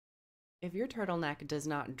If your turtleneck does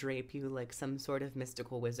not drape you like some sort of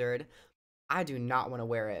mystical wizard, I do not want to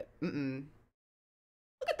wear it.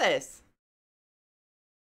 Look at this.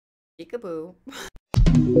 Peekaboo.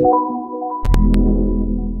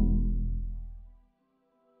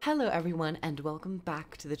 Hello everyone and welcome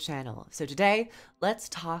back to the channel. So today, let's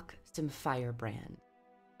talk some Firebrand.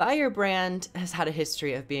 Firebrand has had a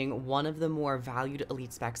history of being one of the more valued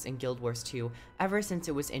elite specs in Guild Wars 2 ever since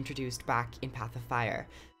it was introduced back in Path of Fire.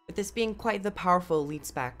 With this being quite the powerful elite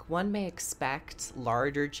spec, one may expect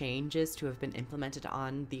larger changes to have been implemented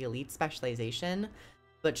on the elite specialization,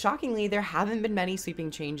 but shockingly there haven't been many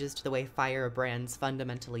sweeping changes to the way Firebrands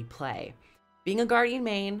fundamentally play. Being a Guardian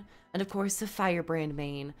main, and of course a Firebrand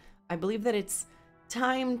main, I believe that it's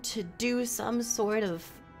time to do some sort of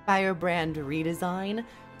Firebrand redesign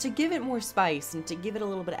to give it more spice and to give it a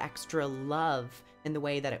little bit of extra love in the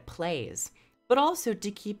way that it plays, but also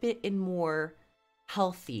to keep it in more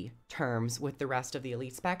healthy terms with the rest of the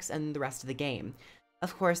elite specs and the rest of the game.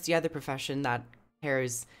 Of course, the other profession that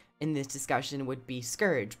cares in this discussion would be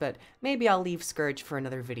Scourge, but maybe I'll leave Scourge for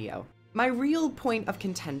another video. My real point of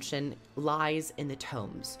contention lies in the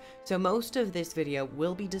tomes, so most of this video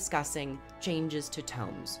will be discussing changes to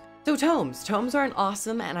tomes. So tomes are an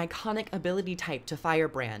awesome and iconic ability type to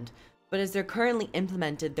Firebrand, but as they're currently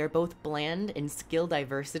implemented, they're both bland in skill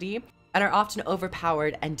diversity and are often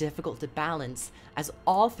overpowered and difficult to balance, as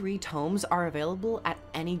all three tomes are available at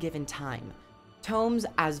any given time. Tomes,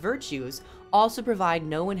 as virtues, also provide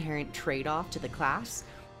no inherent trade-off to the class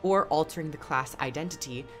or altering the class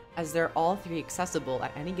identity, as they're all three accessible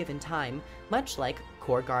at any given time, much like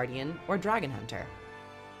Core Guardian or Dragon Hunter.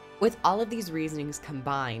 With all of these reasonings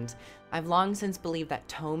combined, I've long since believed that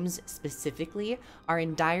tomes specifically are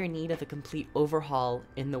in dire need of a complete overhaul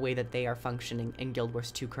in the way that they are functioning in Guild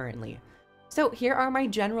Wars 2 currently. So here are my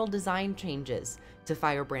general design changes to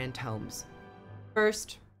Firebrand tomes.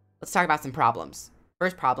 First, let's talk about some problems.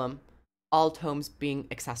 First problem, all tomes being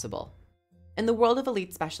accessible. In the world of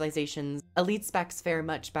elite specializations, elite specs fare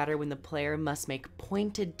much better when the player must make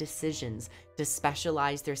pointed decisions to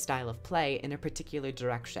specialize their style of play in a particular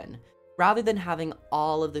direction, rather than having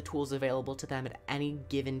all of the tools available to them at any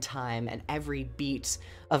given time and every beat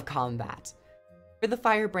of combat. For the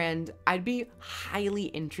Firebrand, I'd be highly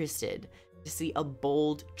interested to see a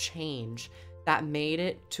bold change that made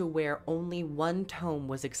it to where only one tome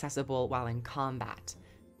was accessible while in combat,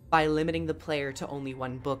 by limiting the player to only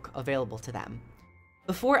one book available to them.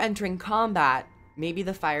 Before entering combat, maybe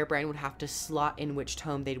the Firebrand would have to slot in which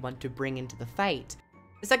tome they'd want to bring into the fight.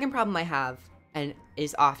 The second problem I have, and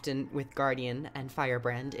is often with Guardian and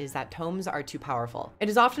Firebrand, is that tomes are too powerful. It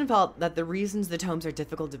is often felt that the reasons the tomes are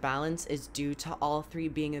difficult to balance is due to all three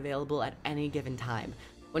being available at any given time.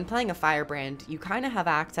 When playing a Firebrand, you kind of have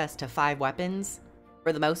access to 5 weapons.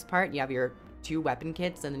 For the most part, you have your 2 weapon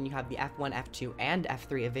kits, and then you have the F1, F2, and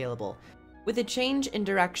F3 available. With a change in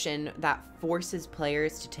direction that forces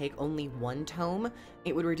players to take only one tome,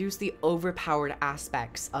 it would reduce the overpowered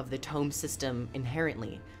aspects of the tome system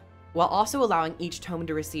inherently, while also allowing each tome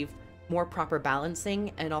to receive more proper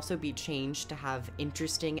balancing and also be changed to have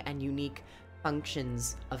interesting and unique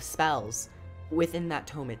functions of spells within that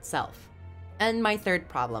tome itself. And my third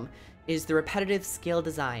problem is the repetitive skill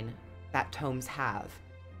design that tomes have.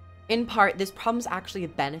 In part, this problem is actually a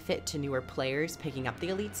benefit to newer players picking up the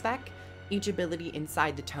elite spec. Each ability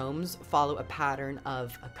inside the tomes follow a pattern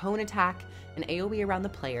of a cone attack, an AoE around the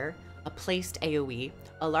player, a placed AoE,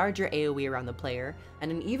 a larger AoE around the player,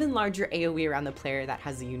 and an even larger AoE around the player that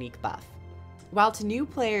has a unique buff. While to new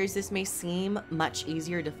players this may seem much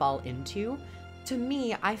easier to fall into, to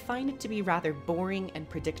me I find it to be rather boring and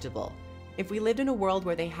predictable. If we lived in a world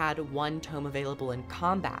where they had one tome available in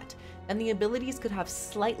combat, then the abilities could have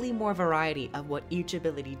slightly more variety of what each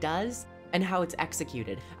ability does and how it's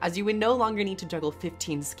executed, as you would no longer need to juggle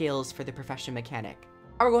 15 skills for the profession mechanic.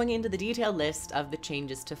 Now we're going into the detailed list of the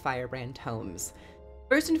changes to Firebrand tomes.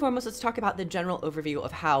 First and foremost, let's talk about the general overview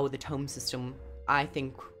of how the tome system, I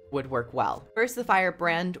think, would work well. First, the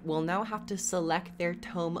Firebrand will now have to select their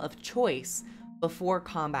tome of choice before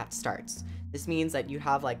combat starts. This means that you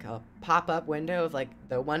have like a pop-up window of like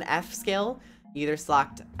the 1 F skill, either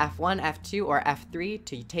select F1, F2, or F3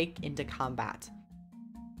 to take into combat.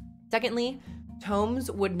 Secondly,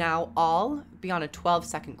 tomes would now all be on a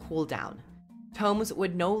 12-second cooldown. Tomes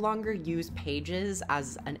would no longer use pages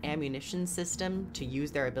as an ammunition system to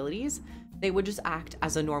use their abilities. They would just act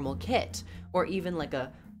as a normal kit, or even like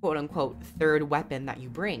a quote-unquote third weapon that you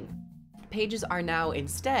bring. Pages are now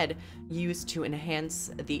instead used to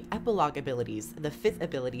enhance the epilogue abilities, the 5th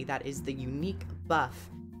ability that is the unique buff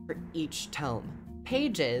for each tome.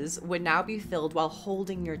 pages would now be filled while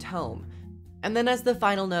holding your tome. And then as the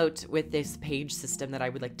final note with this page system that I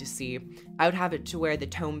would like to see, I would have it to where the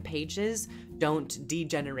tome pages don't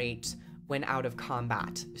degenerate when out of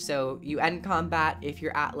combat. So you end combat, if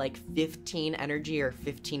you're at like 15 energy or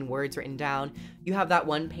 15 words written down, you have that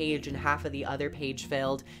one page and half of the other page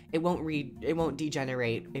filled. It won't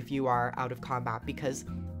degenerate if you are out of combat, because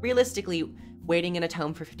realistically, waiting in a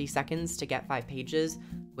tome for 50 seconds to get 5 pages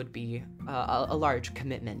would be a large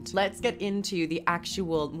commitment. Let's get into the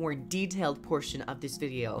actual more detailed portion of this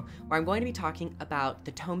video, where I'm going to be talking about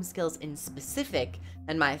the tome skills in specific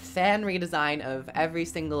and my fan redesign of every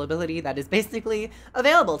single ability that is basically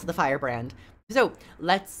available to the Firebrand. So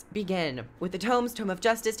let's begin with the tomes: Tome of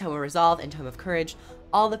Justice, Tome of Resolve, and Tome of Courage.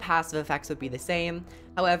 All the passive effects would be the same.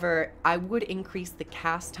 However, I would increase the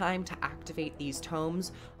cast time to activate these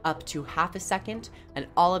tomes up to half a second, and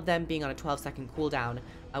all of them being on a 12-second cooldown,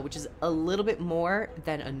 which is a little bit more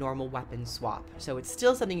than a normal weapon swap. So it's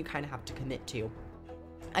still something you kind of have to commit to.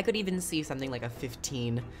 I could even see something like a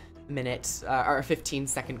 15-minute or a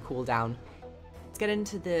 15-second cooldown. Let's get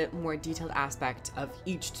into the more detailed aspect of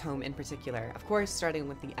each tome in particular. Of course, starting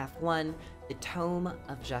with the F1, the Tome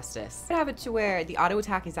of Justice. I have it to where the auto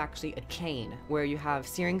attack is actually a chain, where you have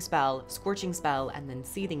Searing Spell, Scorching Spell, and then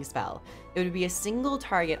Seething Spell. It would be a single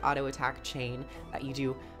target auto attack chain that you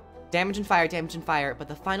do damage and fire, but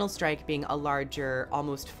the final strike being a larger,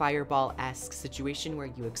 almost fireball-esque situation where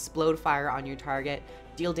you explode fire on your target,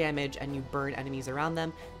 deal damage, and you burn enemies around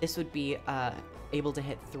them. This would be able to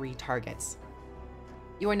hit 3 targets.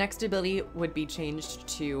 Your next ability would be changed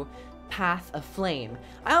to Path of Flame.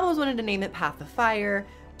 I almost wanted to name it Path of Fire,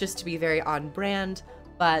 just to be very on brand,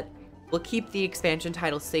 but we'll keep the expansion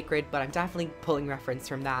title sacred, but I'm definitely pulling reference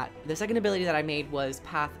from that. The second ability that I made was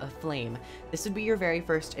Path of Flame. This would be your very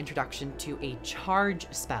first introduction to a charge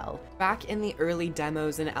spell. Back in the early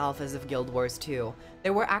demos and alphas of Guild Wars 2,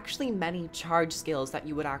 there were actually many charge skills that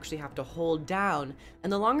you would actually have to hold down,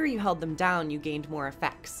 and the longer you held them down, you gained more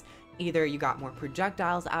effects. Either you got more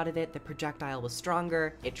projectiles out of it, the projectile was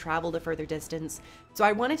stronger, it traveled a further distance. So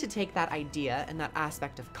I wanted to take that idea and that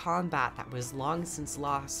aspect of combat that was long since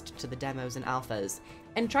lost to the demos and alphas,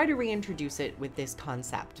 and try to reintroduce it with this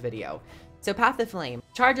concept video. So Path of Flame,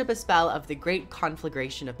 charge up a spell of the Great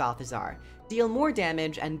Conflagration of Balthazar. Deal more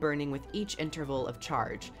damage and burning with each interval of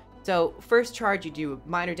charge. So first charge you do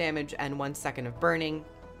minor damage and 1 second of burning.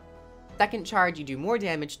 Second charge, you do more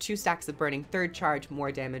damage, 2 stacks of burning. Third charge,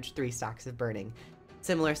 more damage, 3 stacks of burning.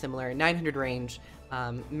 Similar, 900 range,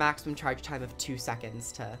 maximum charge time of 2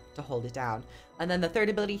 seconds to hold it down. And then the third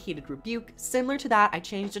ability, Heated Rebuke, similar to that, I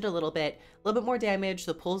changed it a little bit more damage,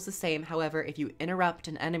 the pull's the same. However, if you interrupt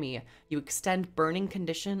an enemy, you extend burning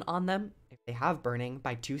condition on them, if they have burning,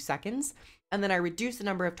 by 2 seconds. And then I reduce the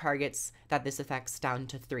number of targets that this affects down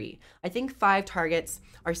to 3. I think 5 targets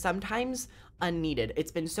are sometimes unneeded.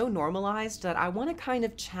 It's been so normalized that I want to kind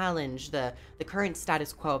of challenge the current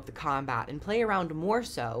status quo of the combat and play around more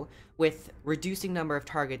so with reducing number of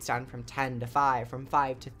targets down from 10 to 5, from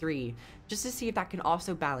 5 to 3, just to see if that can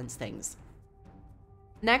also balance things.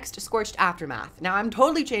 Next, Scorched Aftermath. Now I'm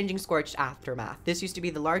totally changing Scorched Aftermath. This used to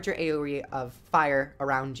be the larger AoE of fire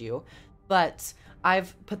around you, but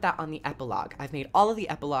I've put that on the epilogue. I've made all of the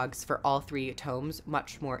epilogues for all 3 tomes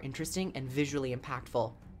much more interesting and visually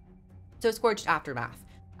impactful. So Scorched Aftermath.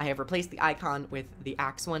 I have replaced the icon with the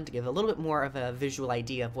axe one to give a little bit more of a visual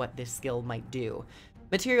idea of what this skill might do.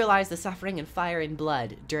 Materialize the suffering and fire and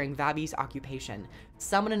blood during Vabi's occupation.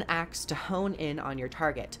 Summon an axe to hone in on your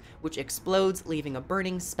target, which explodes, leaving a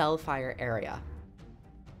burning spellfire area.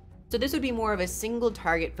 So this would be more of a single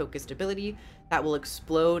target focused ability that will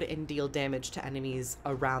explode and deal damage to enemies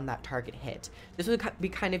around that target hit. This would be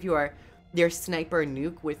kind of your sniper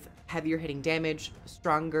nuke with heavier hitting damage,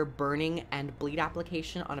 stronger burning and bleed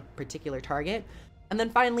application on a particular target. And then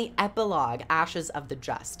finally, Epilogue, Ashes of the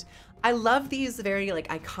Just. I love these very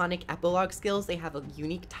iconic epilogue skills. They have a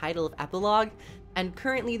unique title of epilogue, and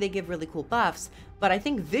currently they give really cool buffs, but I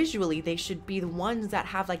think visually they should be the ones that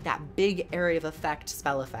have that big area of effect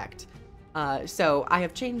spell effect. So I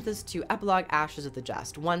have changed this to Epilogue Ashes of the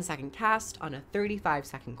Just, 1 second cast on a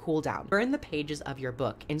 35-second cooldown. Burn the pages of your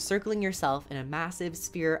book, encircling yourself in a massive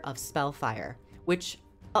sphere of spellfire, which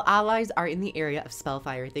allies are in the area of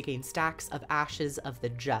spellfire. They gain stacks of Ashes of the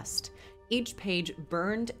Just. Each page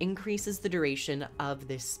burned increases the duration of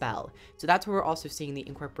this spell. So that's where we're also seeing the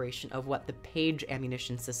incorporation of what the page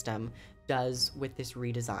ammunition system does with this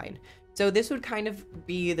redesign. So this would kind of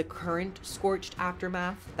be the current Scorched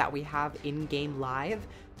Aftermath that we have in-game live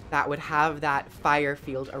that would have that fire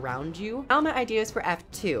field around you. Now my ideas for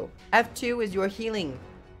F2. F2 is your healing.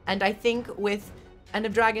 And I think with End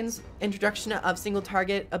of Dragons, introduction of single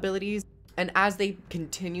target abilities, and as they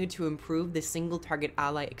continue to improve the single target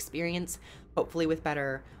ally experience, hopefully with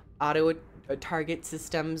better auto target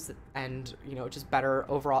systems and, you know, just better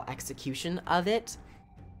overall execution of it,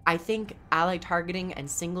 I think ally targeting and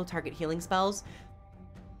single target healing spells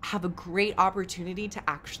have a great opportunity to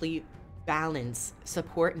actually balance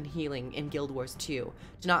support and healing in Guild Wars 2,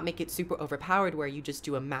 to not make it super overpowered where you just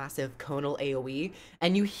do a massive conal AoE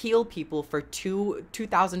and you heal people for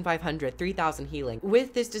 2,500, 3,000 healing.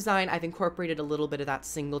 With this design, I've incorporated a little bit of that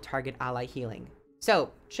single target ally healing.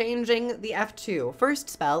 So, changing the F2. First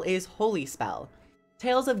spell is Holy Spell.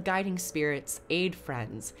 Tales of guiding spirits, aid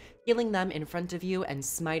friends, healing them in front of you and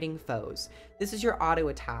smiting foes. This is your auto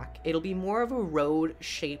attack. It'll be more of a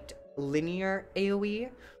road-shaped linear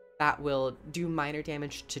AoE that will do minor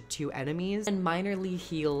damage to 2 enemies and minorly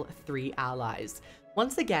heal 3 allies.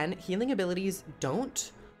 Once again, healing abilities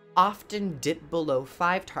don't often dip below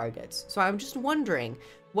 5 targets. So I'm just wondering,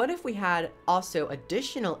 what if we had also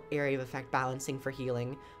additional area of effect balancing for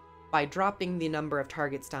healing by dropping the number of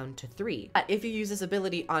targets down to 3? If you use this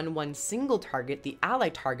ability on one single target, the ally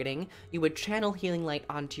targeting, you would channel Healing Light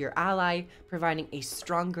onto your ally, providing a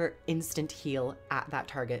stronger instant heal at that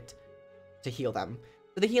target to heal them.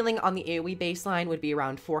 So the healing on the AoE baseline would be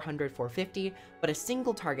around 400, 450, but a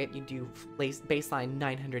single target, you do baseline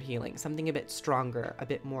 900 healing, something a bit stronger, a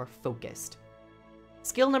bit more focused.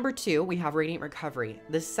 Skill number 2, we have Radiant Recovery,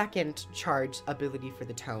 the second charge ability for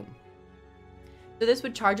the Tome. So this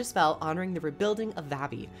would charge a spell honoring the rebuilding of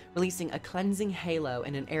Vavi, releasing a cleansing halo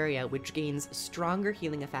in an area which gains stronger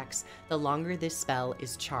healing effects the longer this spell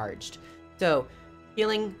is charged. So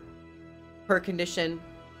healing per condition,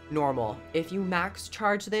 normal. If you max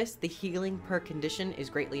charge this, the healing per condition is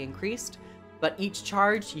greatly increased, but each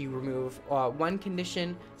charge you remove 1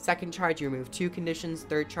 condition, second charge you remove 2 conditions,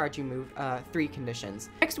 third charge you remove 3 conditions.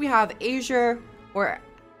 Next we have Azure or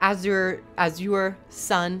Azure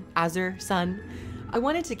Sun. I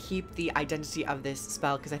wanted to keep the identity of this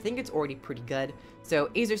spell because I think it's already pretty good. So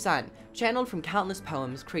Azure Sun, channeled from countless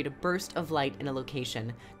poems, create a burst of light in a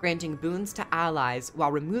location, granting boons to allies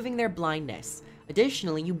while removing their blindness.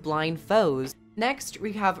 Additionally, you blind foes. Next,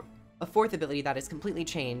 we have a 4th ability that is completely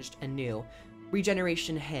changed and new,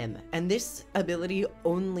 Regeneration Hymn, and this ability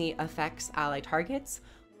only affects ally targets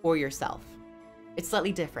or yourself. It's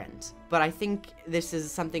slightly different, but I think this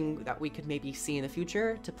is something that we could maybe see in the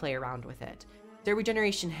future to play around with it. The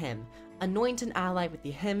Regeneration Hymn, anoint an ally with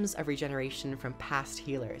the hymns of regeneration from past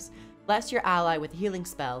healers. Bless your ally with a healing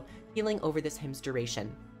spell, healing over this hymn's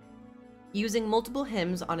duration. Using multiple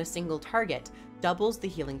hymns on a single target doubles the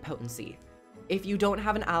healing potency. If you don't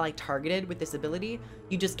have an ally targeted with this ability,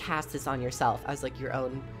 you just cast this on yourself as like your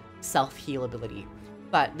own self-heal ability.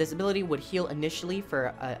 But this ability would heal initially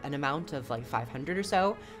for an amount of like 500 or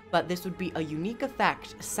so, but this would be a unique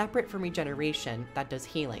effect separate from regeneration that does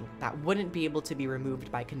healing that wouldn't be able to be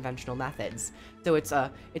removed by conventional methods. So it's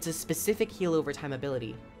a specific heal over time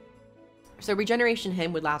ability. So Regeneration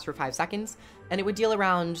Hymn would last for 5 seconds, and it would deal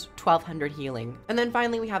around 1200 healing. And then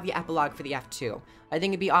finally we have the epilogue for the F2. I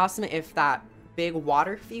think it'd be awesome if that big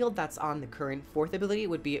water field that's on the current 4th ability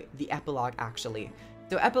would be the epilogue actually.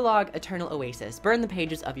 So epilogue, Eternal Oasis. Burn the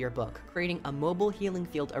pages of your book, creating a mobile healing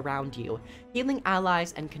field around you, healing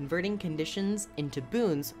allies and converting conditions into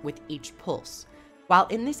boons with each pulse. While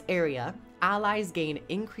in this area, allies gain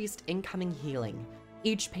increased incoming healing.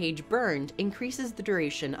 Each page burned increases the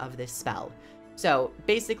duration of this spell. So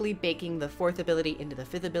basically baking the 4th ability into the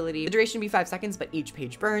 5th ability. The duration would be 5 seconds, but each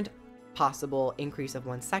page burned, possible increase of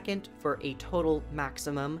 1 second for a total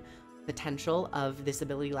maximum potential of this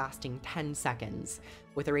ability lasting 10 seconds,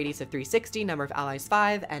 with a radius of 360, number of allies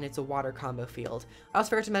 5, and it's a water combo field. I also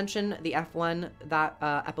forgot to mention the F1, that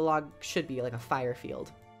epilogue should be like a fire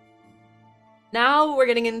field. Now we're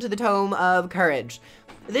getting into the Tome of Courage.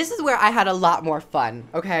 This is where I had a lot more fun,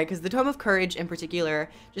 okay? Because the Tome of Courage in particular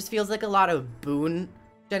just feels like a lot of boon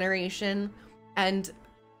generation. And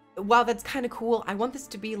while that's kind of cool, I want this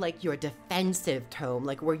to be like your defensive tome,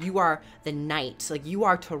 like where you are the knight, like you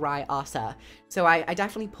are Tarai Asa. So I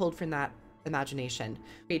definitely pulled from that imagination.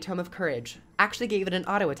 Okay, Tome of Courage actually gave it an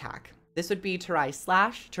auto attack. This would be Tarai's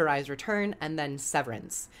Slash, Tarai's Return, and then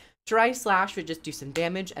Severance. Tarai's Slash would just do some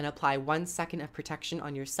damage and apply 1 second of protection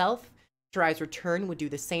on yourself. Tarai's Return would do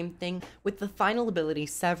the same thing, with the final ability,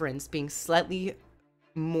 Severance, being slightly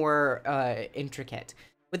more intricate.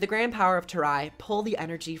 With the grand power of Tarai, pull the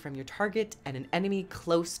energy from your target and an enemy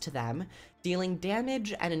close to them, dealing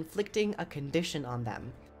damage and inflicting a condition on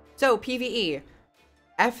them. So PvE,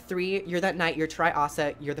 F3, you're that knight, you're Tarai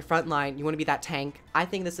Asa, you're the front line, you want to be that tank. I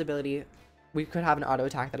think this ability we could have an auto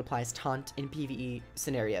attack that applies taunt in PvE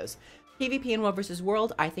scenarios. PvP in World versus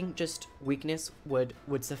World, I think just weakness would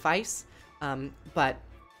suffice. But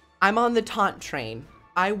I'm on the taunt train.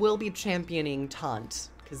 I will be championing taunt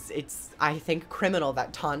because it's, I think, criminal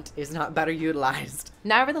that taunt is not better utilized.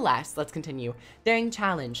 Nevertheless, let's continue. During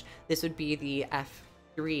challenge, this would be the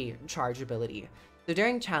F3 charge ability. So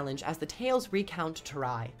during challenge, as the tails recount to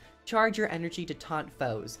Rai, charge your energy to taunt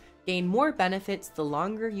foes. Gain more benefits the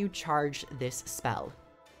longer you charge this spell.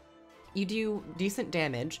 You do decent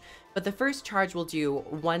damage, but the first charge will do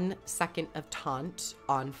 1 second of taunt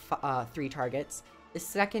on 3 targets. The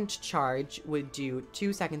second charge would do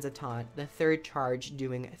 2 seconds of taunt. The third charge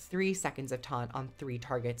doing 3 seconds of taunt on 3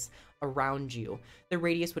 targets around you. The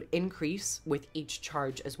radius would increase with each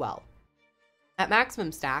charge as well. At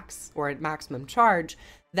maximum stacks, or at maximum charge,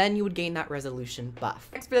 then you would gain that resolution buff.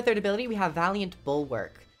 Next, for the third ability, we have Valiant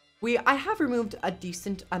Bulwark. I have removed a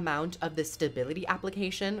decent amount of the stability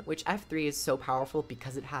application, which F3 is so powerful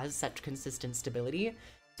because it has such consistent stability.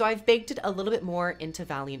 So I've baked it a little bit more into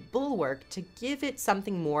Valiant Bulwark to give it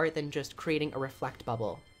something more than just creating a reflect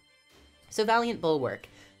bubble. So Valiant Bulwark,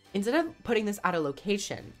 instead of putting this at a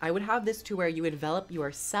location, I would have this to where you envelop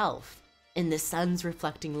yourself in the sun's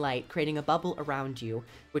reflecting light, creating a bubble around you,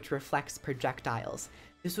 which reflects projectiles.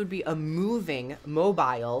 This would be a moving,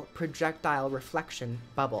 mobile projectile reflection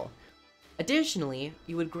bubble. Additionally,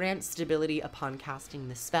 you would grant stability upon casting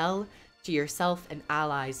the spell to yourself and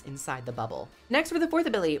allies inside the bubble. Next, for the fourth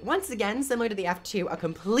ability, once again, similar to the F2, a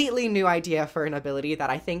completely new idea for an ability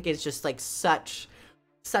that I think is just like such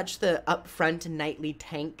the upfront knightly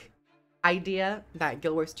tank idea that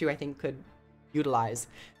Guild Wars 2 I think could utilize.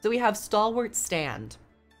 So we have Stalwart Stand.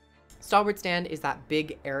 Stalwart Stand is that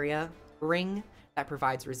big area ring that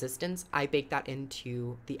provides resistance. I bake that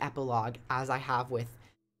into the epilogue as I have with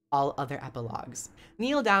all other epilogues.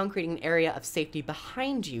 Kneel down, creating an area of safety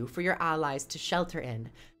behind you for your allies to shelter in.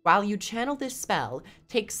 While you channel this spell,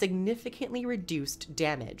 take significantly reduced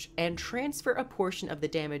damage and transfer a portion of the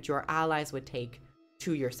damage your allies would take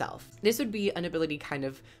to yourself. This would be an ability kind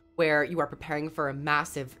of where you are preparing for a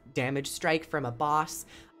massive damage strike from a boss,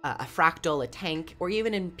 a fractal, a tank, or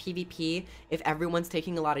even in PvP, if everyone's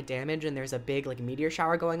taking a lot of damage and there's a big like meteor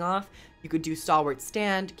shower going off, you could do Stalwart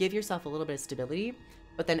Stand, give yourself a little bit of stability,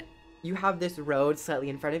 but then you have this road slightly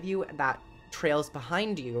in front of you that trails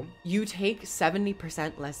behind you. You take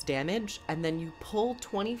 70% less damage, and then you pull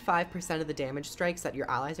 25% of the damage strikes that your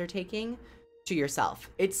allies are taking to yourself.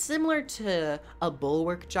 It's similar to a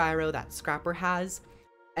Bulwark gyro that Scrapper has,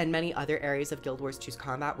 and many other areas of Guild Wars 2's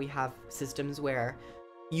combat. We have systems where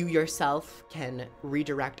you yourself can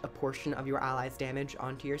redirect a portion of your allies' damage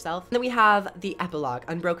onto yourself. And then we have the epilogue,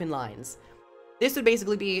 Unbroken Lines. This would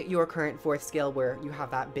basically be your current 4th skill where you have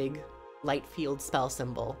that big light field spell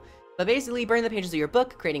symbol. But basically, burn the pages of your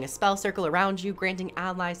book, creating a spell circle around you, granting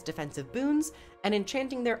allies defensive boons, and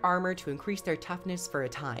enchanting their armor to increase their toughness for a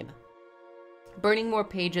time. Burning more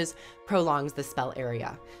pages prolongs the spell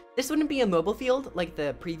area. This wouldn't be a mobile field like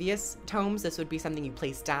the previous tomes. This would be something you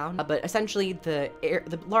place down, but essentially the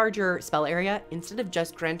larger spell area, instead of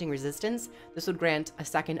just granting resistance, this would grant a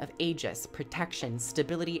second of Aegis, protection,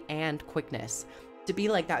 stability, and quickness to be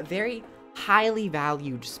like that very highly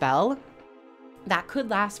valued spell that could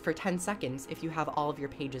last for 10 seconds if you have all of your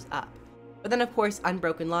pages up. But then of course,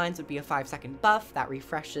 Unbroken Lines would be a 5-second buff that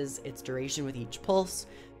refreshes its duration with each pulse,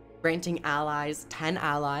 granting allies, 10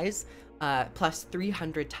 allies, plus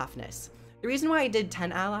 300 toughness. The reason why I did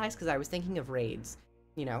 10 allies, because I was thinking of raids,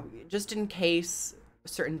 you know, just in case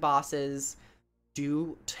certain bosses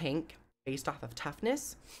do tank based off of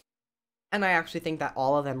toughness. And I actually think that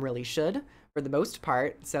all of them really should, for the most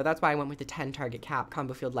part. So that's why I went with the 10 target cap,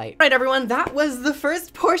 combo field light. All right, everyone, that was the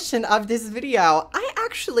first portion of this video. I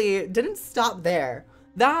actually didn't stop there.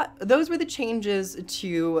 Those were the changes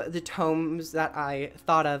to the tomes that I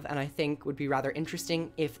thought of and I think would be rather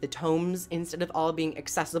interesting if the tomes, instead of all being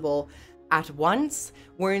accessible at once,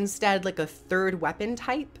 were instead like a third weapon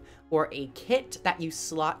type or a kit that you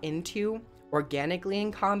slot into organically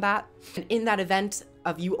in combat. And in that event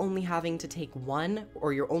of you only having to take one,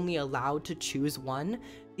 or you're only allowed to choose one,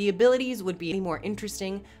 the abilities would be more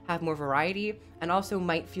interesting, have more variety, and also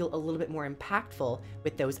might feel a little bit more impactful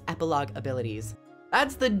with those epilogue abilities.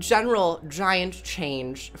 That's the general giant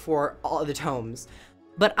change for all the tomes.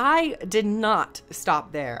 But I did not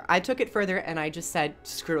stop there. I took it further and I just said,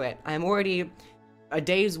 screw it. I'm already a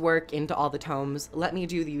day's work into all the tomes. Let me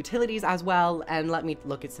do the utilities as well, and let me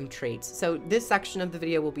look at some traits. So this section of the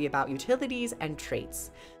video will be about utilities and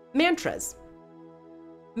traits. Mantras.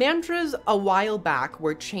 Mantras a while back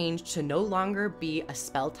were changed to no longer be a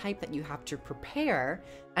spell type that you have to prepare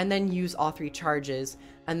and then use all 3 charges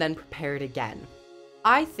and then prepare it again.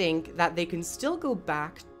 I think that they can still go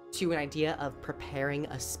back to an idea of preparing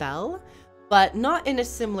a spell, but not in a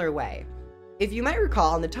similar way. If you might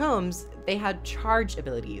recall, in the tomes, they had charge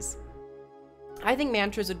abilities. I think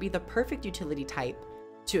mantras would be the perfect utility type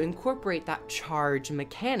to incorporate that charge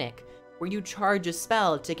mechanic where you charge a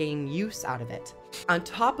spell to gain use out of it. On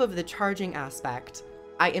top of the charging aspect,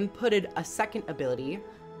 I inputted a second ability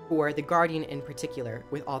for the Guardian in particular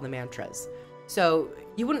with all the mantras. So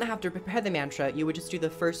you wouldn't have to prepare the mantra, you would just do the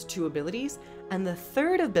first 2 abilities, and the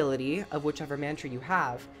third ability of whichever mantra you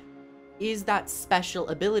have is that special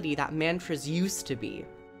ability that mantras used to be.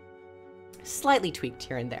 Slightly tweaked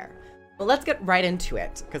here and there. But let's get right into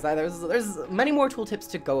it, because there's many more tooltips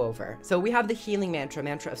to go over. So we have the healing mantra,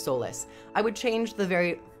 Mantra of Solace. I would change the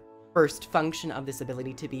very first function of this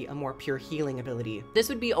ability to be a more pure healing ability. This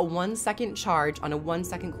would be a 1-second charge on a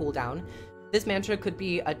 1-second cooldown. This mantra could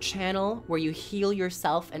be a channel where you heal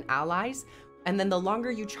yourself and allies, and then the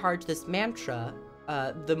longer you charge this mantra,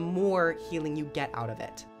 the more healing you get out of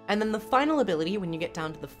it. And then the final ability, when you get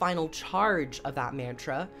down to the final charge of that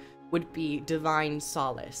mantra, would be Divine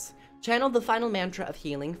Solace. Channel the final mantra of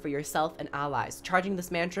healing for yourself and allies. Charging this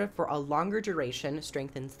mantra for a longer duration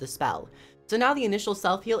strengthens the spell. So now the initial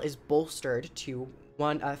self-heal is bolstered to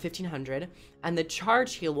 1500, and the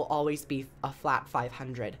charge heal will always be a flat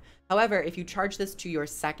 500. However, if you charge this to your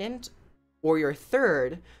second or your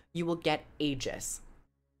third, you will get Aegis.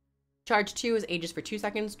 Charge 2 is Aegis for 2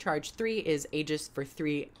 seconds. Charge 3 is Aegis for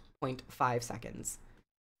 3.5 seconds.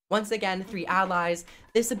 Once again, 3 allies.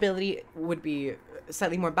 This ability would be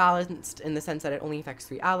slightly more balanced in the sense that it only affects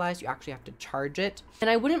 3 allies. You actually have to charge it. And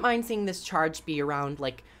I wouldn't mind seeing this charge be around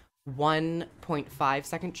like 1.5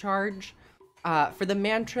 second charge. For the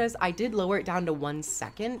mantras, I did lower it down to 1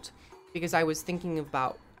 second because I was thinking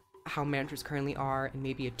about how mantras currently are, and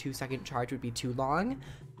maybe a 2-second charge would be too long.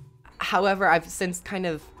 However, I've since kind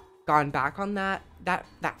of gone back on that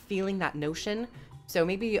feeling, that notion. So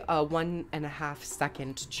maybe a 1.5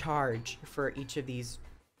 second charge for each of these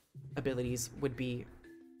abilities would be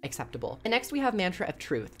acceptable. And next we have Mantra of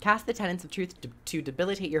Truth. Cast the Tenets of Truth to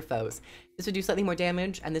debilitate your foes. This would do slightly more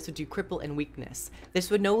damage, and this would do cripple and weakness.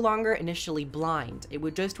 This would no longer initially blind. It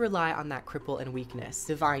would just rely on that cripple and weakness.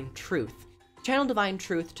 Divine Truth. Channel Divine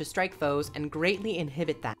Truth to strike foes and greatly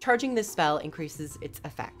inhibit that. Charging this spell increases its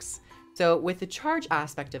effects. So with the charge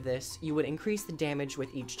aspect of this, you would increase the damage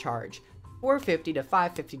with each charge. 450 to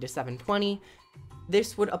 550 to 720.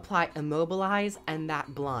 This would apply Immobilize and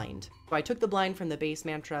that blind. So I took the blind from the base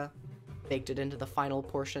mantra, baked it into the final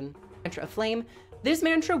portion. Mantra of Flame. This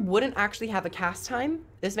mantra wouldn't actually have a cast time.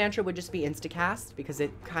 This mantra would just be insta-cast because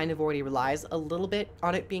it kind of already relies a little bit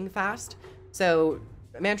on it being fast. So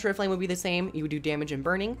Mantra of Flame would be the same. You would do damage and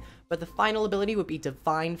burning, but the final ability would be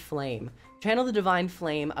Divine Flame. Channel the Divine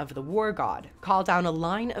Flame of the War God. Call down a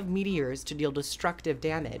line of meteors to deal destructive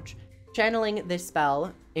damage. Channeling this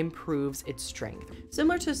spell improves its strength.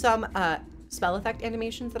 Similar to some spell effect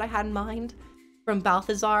animations that I had in mind from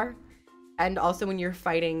Balthazar, and also when you're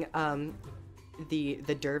fighting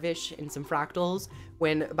the dervish in some fractals,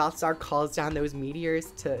 when Balthazar calls down those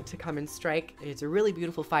meteors to come and strike. It's a really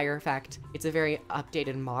beautiful fire effect. It's a very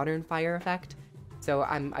updated modern fire effect. So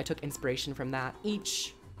I took inspiration from that.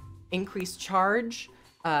 Each increased charge,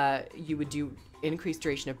 you would do increased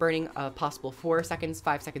duration of burning, possible 4 seconds,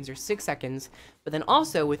 5 seconds, or 6 seconds. But then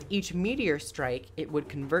also with each meteor strike, it would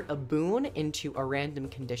convert a boon into a random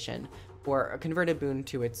condition, or convert a boon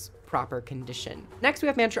to its proper condition. Next, we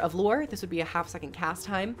have Mantra of Lore. This would be a half-second cast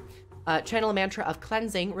time. Channel a Mantra of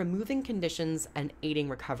Cleansing, removing conditions and aiding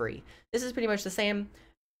recovery. This is pretty much the same.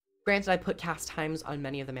 Granted, I put cast times on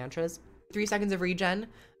many of the mantras. 3 seconds of regen,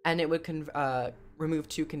 and it would remove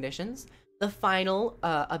 2 conditions. The final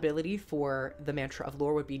ability for the Mantra of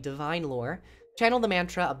Lore would be Divine Lore. Channel the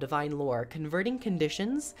Mantra of Divine Lore, converting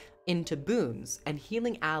conditions into boons and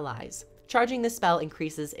healing allies. Charging this spell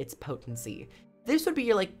increases its potency. This would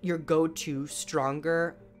be your go-to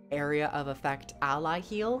stronger area of effect ally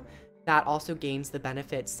heal that also gains the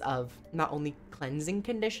benefits of not only cleansing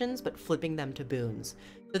conditions, but flipping them to boons.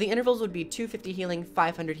 So the intervals would be 250 healing,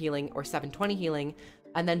 500 healing, or 720 healing.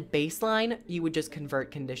 And then baseline, you would just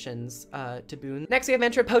convert conditions to boons. Next, we have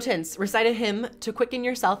Mantra Potence. Recite a hymn to quicken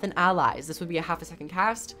yourself and allies. This would be a half-a-second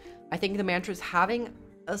cast. I think the mantras having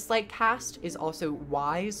a slight cast is also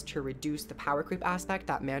wise to reduce the power creep aspect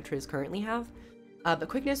that mantras currently have. But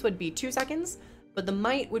quickness would be 2 seconds. but the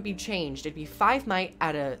might would be changed. It'd be 5 might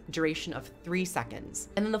at a duration of 3 seconds.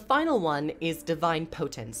 And then the final one is Divine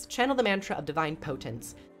Potence. Channel the mantra of Divine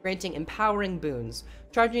Potence, granting empowering boons.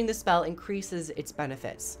 Charging the spell increases its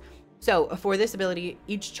benefits. So for this ability,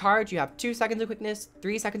 each charge you have 2 seconds of quickness,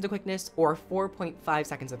 3 seconds of quickness, or 4.5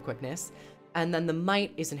 seconds of quickness. And then the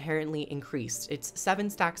might is inherently increased. It's 7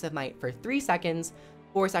 stacks of might for 3 seconds,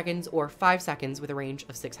 4 seconds, or 5 seconds with a range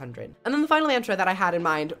of 600. And then the final mantra that I had in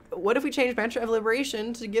mind, what if we change Mantra of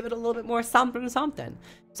Liberation to give it a little bit more something something?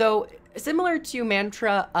 So similar to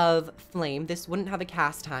Mantra of Flame, this wouldn't have a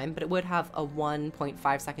cast time, but it would have a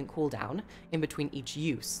 1.5 second cooldown in between each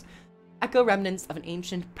use. Echo remnants of an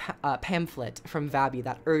ancient pamphlet from Vabi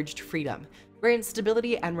that urged freedom. Grant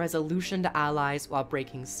stability and resolution to allies while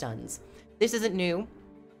breaking stuns. This isn't new.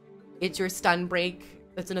 It's your stun break.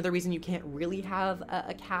 That's another reason you can't really have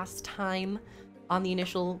a cast time on the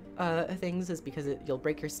initial things, is because you'll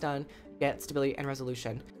break your stun, get stability and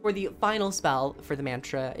resolution. For the final spell for the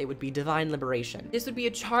mantra, it would be Divine Liberation. This would be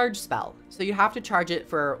a charge spell, so you have to charge it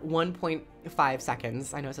for 1.5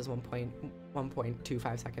 seconds. I know it says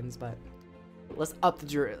 1.25 seconds, but let's up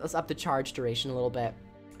the charge duration a little bit.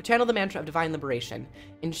 Channel the mantra of Divine Liberation,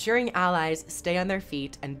 ensuring allies stay on their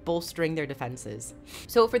feet and bolstering their defenses.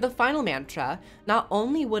 So for the final mantra, not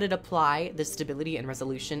only would it apply the stability and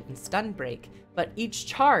resolution and stun break, but each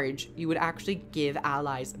charge you would actually give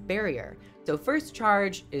allies barrier. So first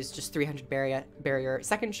charge is just 300 barrier,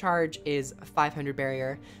 second charge is 500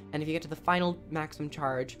 barrier, and if you get to the final maximum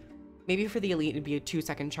charge, maybe for the elite, it'd be a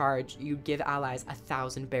 2-second charge. You'd give allies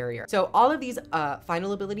 1,000 barrier. So all of these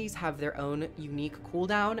final abilities have their own unique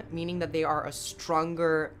cooldown, meaning that they are a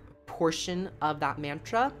stronger portion of that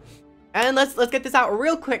mantra. And let's get this out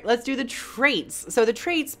real quick. Let's do the traits. So the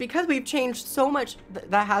traits, because we've changed so much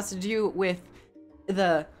that has to do with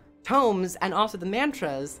the tomes and also the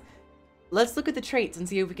mantras, let's look at the traits and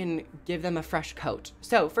see if we can give them a fresh coat.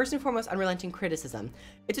 So first and foremost, Unrelenting Criticism.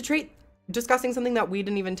 It's a trait discussing something that we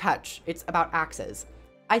didn't even touch. It's about axes.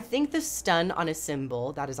 I think the stun on a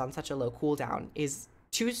symbol that is on such a low cooldown is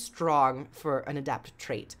too strong for an adept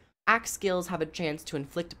trait. Axe skills have a chance to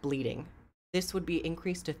inflict bleeding. This would be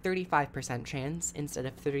increased to 35% chance instead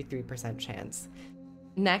of 33% chance.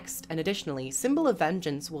 Next, and additionally, Symbol of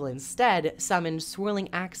Vengeance will instead summon swirling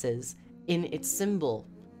axes in its symbol.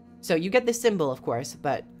 So you get the symbol, of course,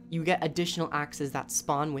 but you get additional axes that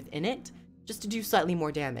spawn within it just to do slightly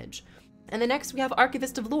more damage. And then next we have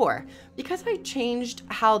Archivist of Lore. Because I changed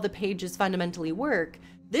how the pages fundamentally work,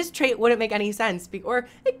 this trait wouldn't make any sense, or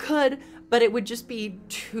it could, but it would just be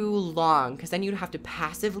too long, because then you'd have to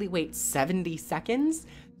passively wait 70 seconds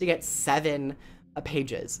to get 7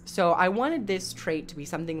 pages. So I wanted this trait to be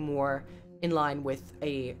something more in line with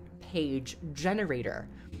a page generator.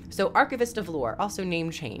 So Archivist of Lore, also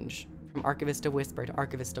name change from Archivist of Whisper to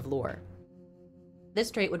Archivist of Lore.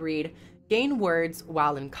 This trait would read, gain words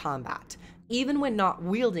while in combat, even when not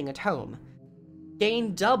wielding a tome.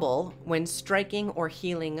 Gain double when striking or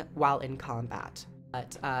healing while in combat.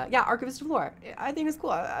 But yeah, Archivist of Lore, I think it's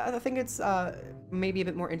cool. I think it's maybe a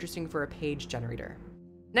bit more interesting for a page generator.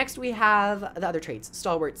 Next we have the other traits,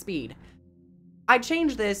 Stalwart Speed. I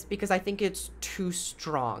changed this because I think it's too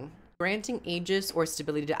strong. Granting Aegis or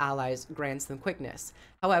stability to allies grants them quickness.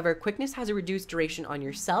 However, quickness has a reduced duration on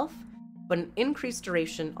yourself, but an increased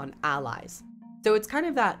duration on allies. So it's kind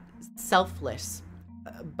of that selfless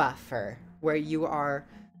buffer where you are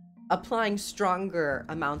applying stronger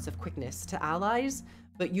amounts of quickness to allies,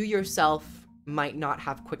 but you yourself might not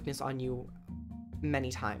have quickness on you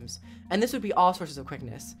many times. And this would be all sources of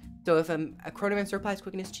quickness. So if a Chronomancer applies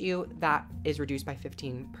quickness to you, that is reduced by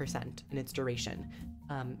 15% in its duration.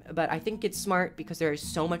 But I think it's smart because there is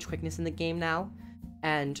so much quickness in the game now,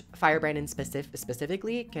 and Firebrand in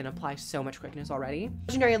specifically can apply so much quickness already.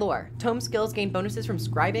 Legendary Lore. Tome skills gain bonuses from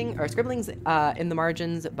scribing or scribblings in the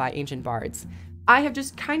margins by ancient bards. I have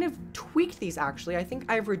just kind of tweaked these actually. I think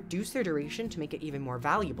I've reduced their duration to make it even more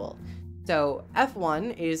valuable. So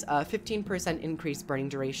F1 is a 15% increased burning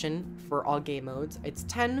duration for all game modes. It's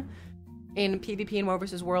 10 in PvP and War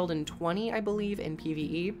vs. World and 20, I believe, in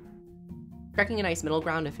PvE. Striking a nice middle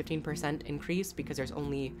ground of 15% increase because there's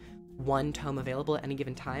only one tome available at any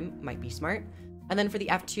given time might be smart. And then for the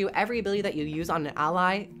F2, every ability that you use on an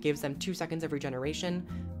ally gives them 2 seconds of regeneration.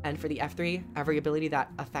 And for the F3, every ability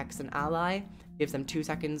that affects an ally gives them 2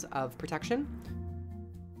 seconds of protection.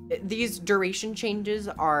 These duration changes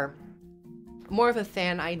are more of a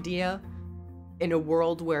fan idea in a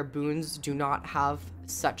world where boons do not have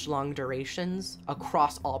such long durations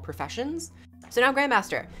across all professions. So now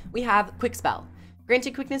Grandmaster, we have Quick Spell.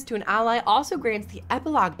 Granting quickness to an ally also grants the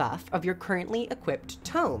epilogue buff of your currently equipped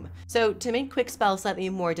tome. So to make quick spell slightly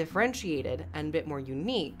more differentiated and a bit more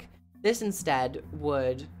unique, this instead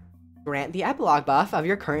would grant the epilogue buff of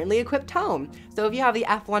your currently equipped tome. So if you have the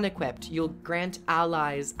F1 equipped, you'll grant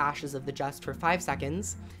allies Ashes of the Just for 5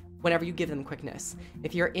 seconds whenever you give them quickness.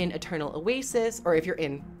 If you're in Eternal Oasis, or if you're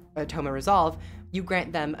in Tome Resolve, you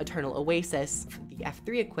grant them Eternal Oasis. For the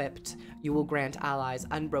F3 equipped, you will grant allies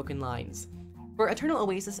Unbroken Lines. For Eternal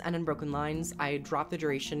Oasis and Unbroken Lines, I dropped the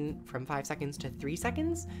duration from 5 seconds to 3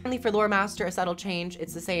 seconds. Only for Lore Master, a subtle change.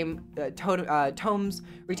 It's the same. Tomes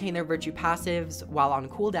retain their virtue passives while on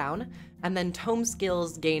cooldown, and then tome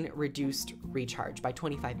skills gain reduced recharge by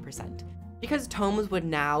 25%. Because tomes would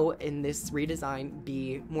now, in this redesign,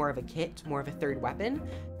 be more of a kit, more of a third weapon,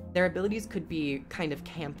 their abilities could be kind of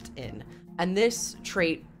camped in. And this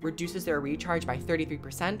trait reduces their recharge by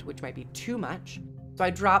 33%, which might be too much. So I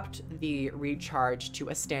dropped the recharge to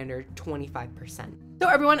a standard 25%. So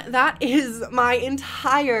everyone, that is my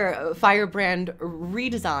entire Firebrand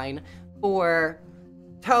redesign for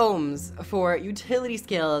tomes, for utility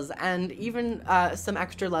skills, and even some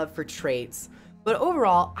extra love for traits. But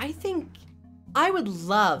overall, I think I would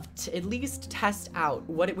love to at least test out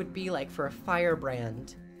what it would be like for a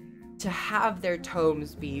Firebrand to have their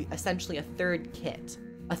tomes be essentially a third kit,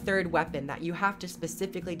 a third weapon that you have to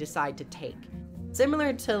specifically decide to take.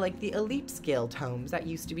 Similar to like the elite skill tomes that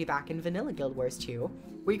used to be back in vanilla Guild Wars 2,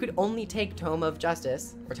 where you could only take Tome of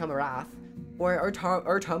Justice, or Tome of Wrath, or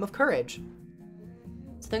Tome of Courage.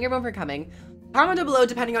 So thank everyone for coming. Comment down below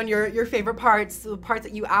depending on your favorite parts, the parts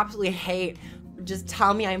that you absolutely hate. Just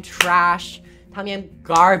tell me I'm trash. Tell me I'm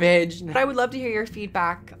garbage. But I would love to hear your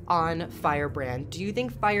feedback on Firebrand. Do you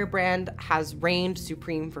think Firebrand has reigned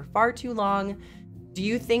supreme for far too long? Do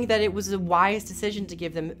you think that it was a wise decision to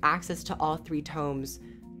give them access to all 3 tomes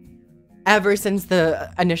ever since the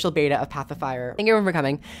initial beta of Path of Fire? Thank you everyone for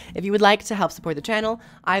coming. If you would like to help support the channel,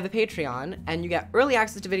 I have a Patreon, and you get early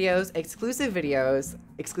access to videos,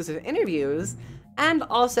 exclusive interviews, and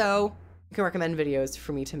also you can recommend videos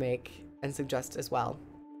for me to make and suggest as well.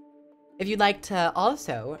 If you'd like to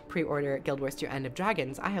also pre-order Guild Wars 2 End of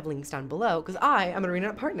Dragons, I have links down below because I am an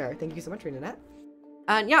ArenaNet partner. Thank you so much, ArenaNet.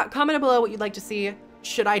 And yeah, comment down below what you'd like to see.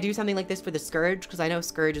 Should I do something like this for the Scourge? Because I know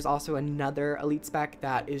Scourge is also another elite spec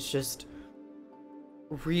that is just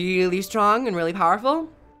really strong and really powerful.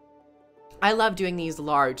 I love doing these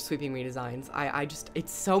large sweeping redesigns.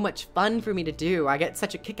 It's so much fun for me to do. I get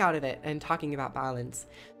such a kick out of it and talking about balance.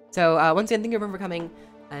 So once again, thank you everyone for coming.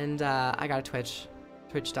 And I got a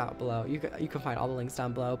Twitch down below. You can find all the links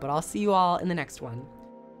down below, but I'll see you all in the next one.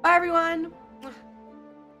 Bye everyone.